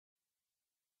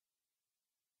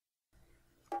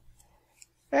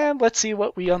And let's see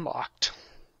what we unlocked.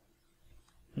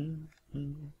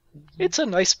 It's a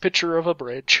nice picture of a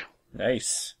bridge.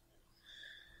 Nice.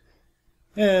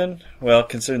 And, well,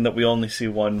 considering that we only see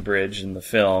one bridge in the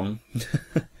film,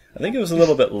 I think it was a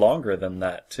little bit longer than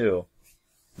that, too.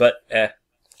 But,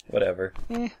 whatever.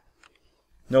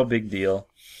 No big deal.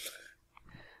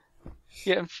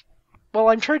 Yeah, well,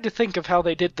 I'm trying to think of how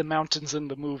they did the mountains in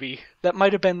the movie. That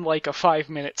might have been like a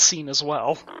 5-minute scene as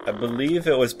well. I believe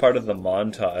it was part of the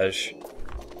montage.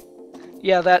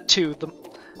 Yeah, that too. The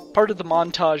part of the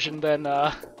montage, and then,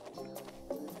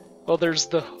 well, there's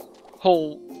the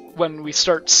whole when we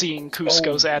start seeing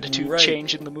Cusco's attitude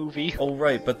change in the movie. Oh,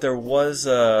 right, but there was,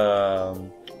 what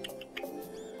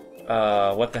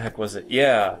the heck was it?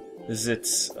 Yeah,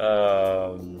 it's,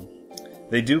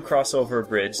 they do cross over a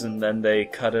bridge, and then they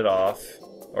cut it off,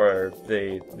 or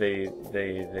they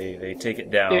take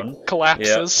it down. It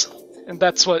collapses, and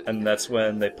that's what. And that's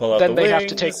when they pull out then the they wings. have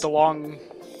to take the long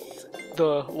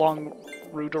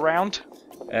route around.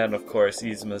 And of course,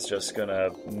 Yzma's just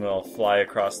gonna, fly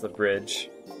across the bridge.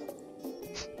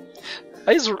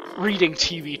 I was reading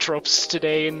TV tropes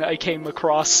today, and I came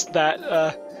across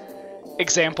that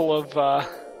example of.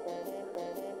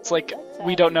 It's like,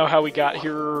 we don't know how we got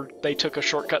here, or they took a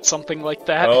shortcut, something like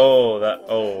that.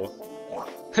 Oh.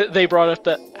 They brought up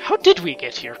that, how did we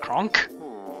get here, Kronk?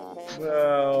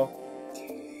 Well,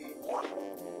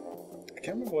 I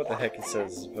can't remember what the heck it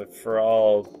says, but for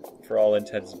all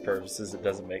intents and purposes, it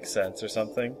doesn't make sense or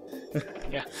something.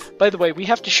 Yeah. By the way, we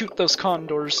have to shoot those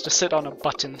condors to sit on a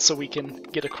button so we can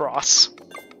get across.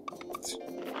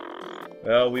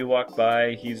 Well, we walk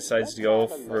by, he decides to go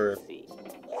for...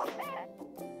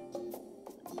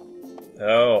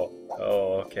 Oh,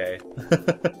 okay.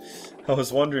 I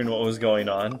was wondering what was going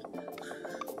on.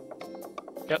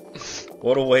 Yep.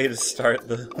 What a way to start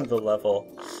the level.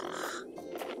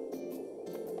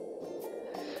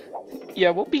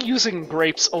 Yeah, we'll be using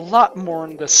grapes a lot more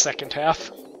in the second half.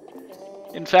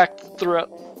 In fact, there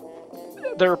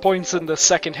are points in the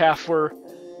second half where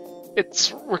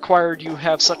it's required you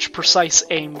have such precise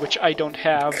aim, which I don't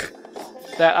have,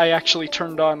 that I actually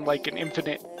turned on like an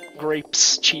infinite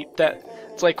grapes cheat that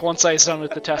it's like once I was done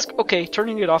with the task, okay,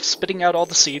 turning it off, spitting out all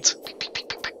the seeds.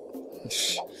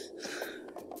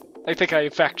 I think I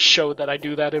in fact showed that I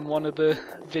do that in one of the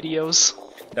videos.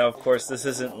 Now, of course, this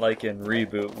isn't like in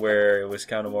Reboot, where it was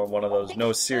kind of more one of those,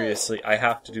 no, seriously, I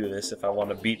have to do this if I want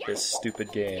to beat this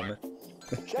stupid game.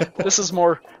 This is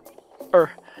more...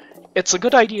 it's a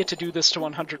good idea to do this to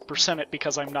 100% it,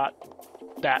 because I'm not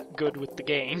that good with the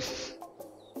game.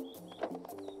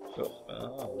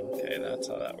 Oh, okay, that's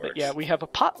how that works. But yeah, we have a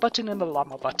pot button and a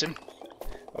llama button.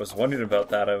 I was wondering about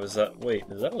that. I was, wait,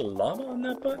 is that a llama on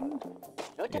that button?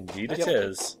 Indeed it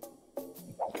is.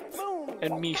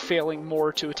 And me failing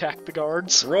more to attack the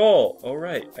guards. Roll! Oh,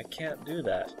 right, I can't do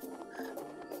that.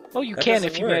 Oh, you That can doesn't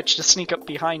if you work. manage to sneak up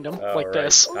behind them, Oh, like right.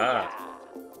 this. Ah,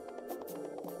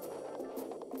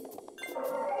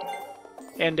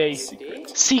 And a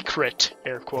secret. secret,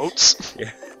 air quotes.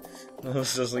 Yeah. I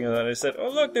was just looking at that and I said, oh,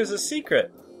 look, there's a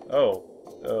secret! Oh,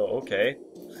 okay.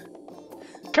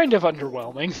 Kind of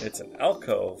underwhelming. It's an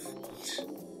alcove.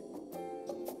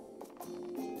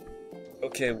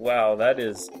 Okay, wow, that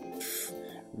is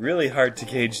really hard to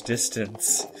gauge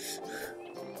distance.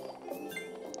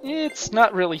 It's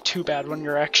not really too bad when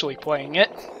you're actually playing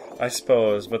it. I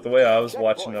suppose, but the way I was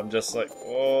watching, I'm just like,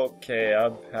 okay,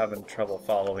 I'm having trouble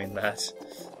following that.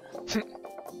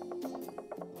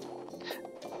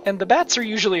 And the bats are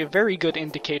usually a very good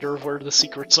indicator of where the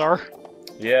secrets are.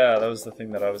 Yeah, that was the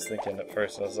thing that I was thinking at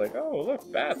first. I was like, oh,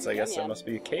 look, bats. I guess there must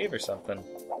be a cave or something.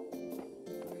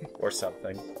 Or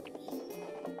something.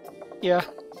 Yeah.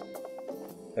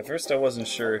 At first I wasn't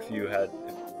sure if you had,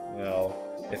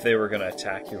 if they were going to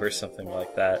attack you or something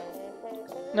like that.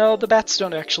 No, the bats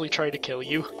don't actually try to kill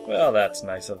you. Well, that's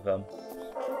nice of them.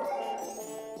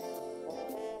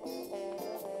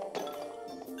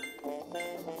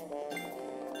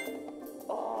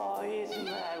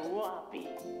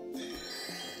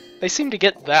 They seem to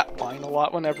get that line a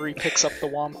lot whenever he picks up the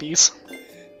Wompies.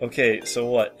 Okay, so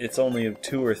what? It's only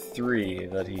 2 or 3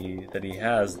 that he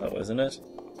has, though, isn't it?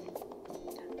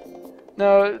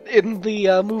 No, in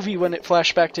the movie when it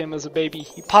flashed back to him as a baby,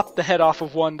 he popped the head off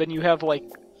of one, then you have like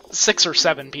 6 or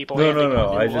 7 people handing him a new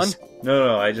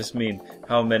one. I just mean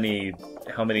how many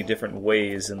different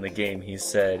ways in the game he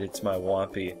said it's my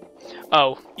Wompy.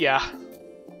 Oh, yeah.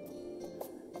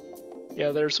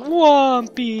 Yeah, there's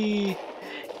Wompy!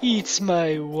 It's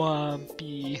my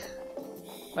Wompy.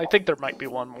 I think there might be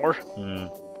one more.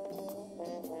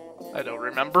 I don't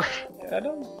remember. I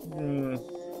don't...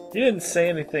 He didn't say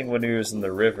anything when he was in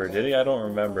the river, did he? I don't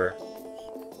remember.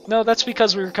 No, that's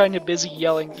because we were kind of busy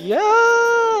yelling,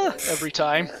 "Yeah!" every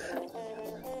time.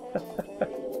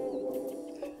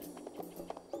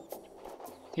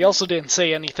 He also didn't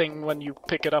say anything when you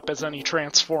pick it up as any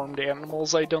transformed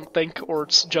animals, I don't think, or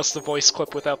it's just the voice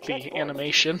clip without the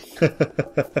animation.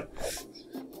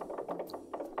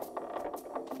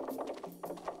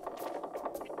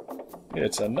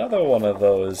 It's another one of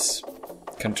those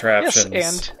contraptions.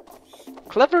 Yes, and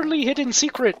cleverly hidden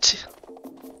secret.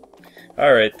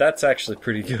 Alright, that's actually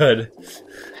pretty good.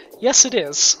 Yes, it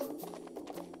is.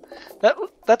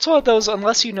 That's one of those,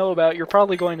 unless you know about, you're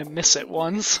probably going to miss it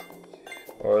once.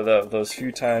 Or those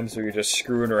few times where you're just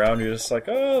screwing around, you're just like,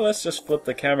 oh, let's just flip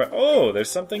the camera. Oh, there's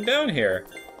something down here.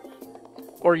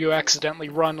 Or you accidentally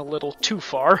run a little too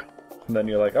far. And then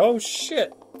you're like, oh,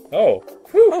 shit. Oh,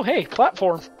 whew. Oh, hey,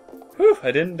 platform. Whew,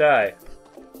 I didn't die.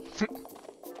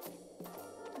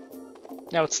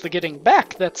 Now it's the getting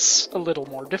back that's a little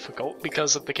more difficult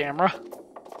because of the camera.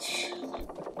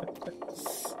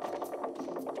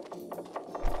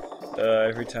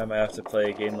 Every time I have to play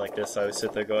a game like this, I always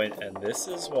sit there going, and this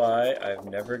is why I've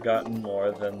never gotten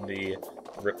more than the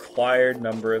required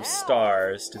number of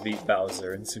stars to beat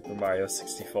Bowser in Super Mario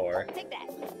 64.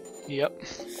 Yep.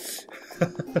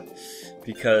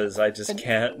 Because I just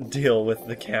can't deal with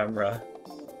the camera.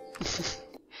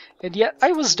 And yet,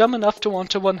 I was dumb enough to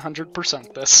want to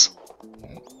 100% this.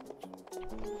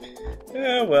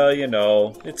 Yeah, well, you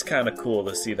know, it's kind of cool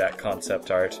to see that concept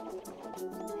art.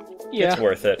 Yeah. It's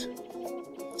worth it.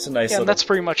 It's a nice Yeah, little... and that's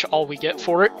pretty much all we get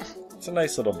for it. It's a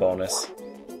nice little bonus.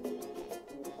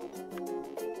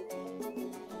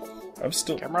 I'm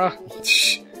still... Camera.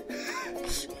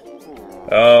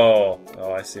 Oh,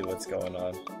 I see what's going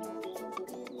on.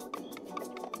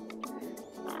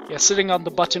 Yeah, sitting on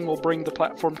the button will bring the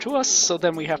platform to us, so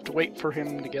then we have to wait for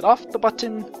him to get off the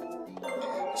button,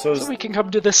 so we can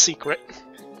come to this secret.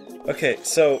 Okay,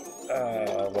 so,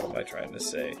 what am I trying to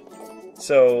say?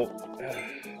 So,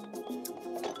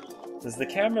 does the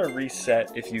camera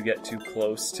reset if you get too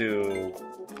close to,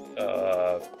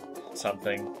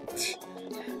 something?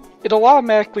 It'll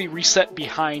automatically reset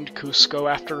behind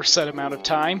Cusco after a set amount of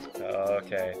time.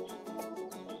 Okay.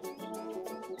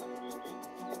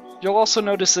 You'll also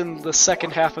notice in the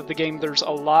second half of the game there's a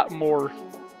lot more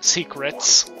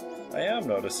secrets. I am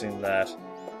noticing that.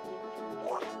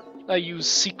 I use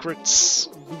secrets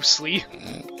loosely.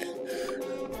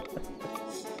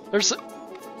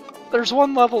 There's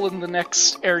one level in the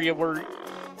next area where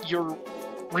you're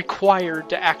required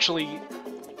to actually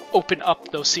open up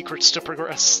those secrets to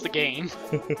progress the game.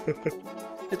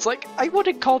 It's like, I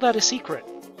wouldn't call that a secret.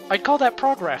 I'd call that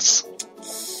progress.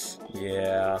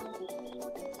 Yeah.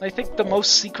 I think the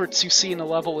most secrets you see in a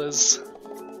level is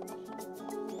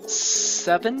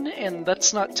 7, and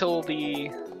that's not till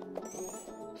the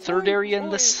third area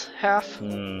in this half.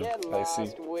 I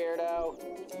see.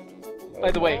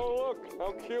 By the way,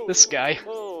 this guy.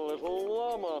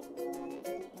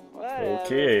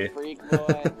 Okay.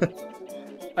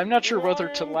 I'm not sure whether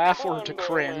to laugh or to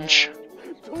cringe.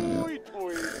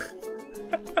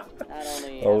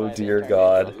 Oh dear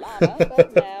God.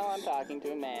 Talking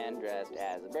to a man dressed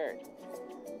as a bird.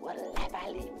 What have I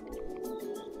lived?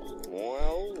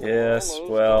 Well, yes,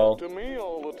 well, to me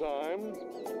all the time.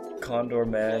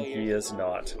 CONDORMAN, he is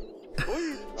not.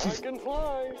 I can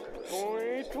fly.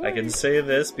 I can say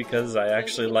this because I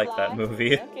actually like that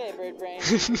movie. Okay, bird brain,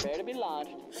 prepare to be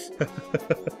launched.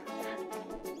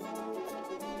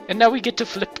 And now we get to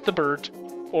flip the bird,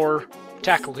 or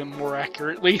tackle him more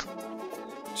accurately.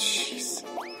 Jeez.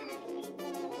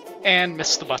 And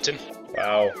miss the button.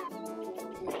 Wow.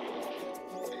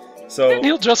 So And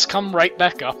he'll just come right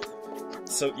back up.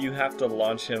 So you have to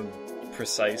launch him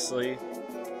precisely?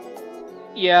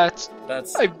 Yeah,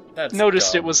 That's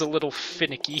noticed dumb. it was a little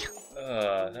finicky.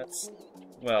 That's...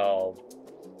 well...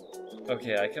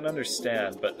 Okay, I can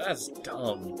understand, but that's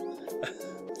dumb.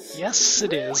 Yes,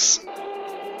 it is.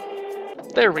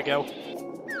 There we go.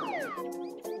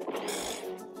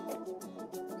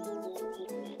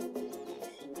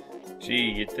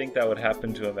 Gee, you'd think that would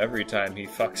happen to him every time he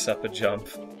fucks up a jump.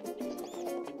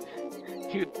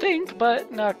 You'd think,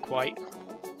 but not quite.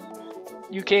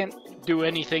 You can't do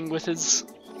anything with his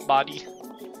body.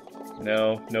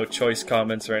 No choice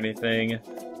comments or anything.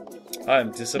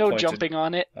 I'm disappointed. No jumping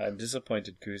on it. I'm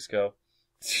disappointed, Cusco.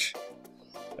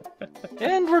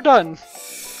 And we're done.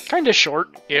 Kinda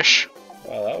short-ish.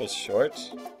 Wow, that was short.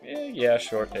 Yeah,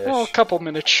 short-ish. Well, a couple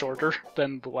minutes shorter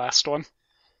than the last one.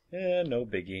 Yeah, no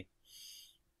biggie.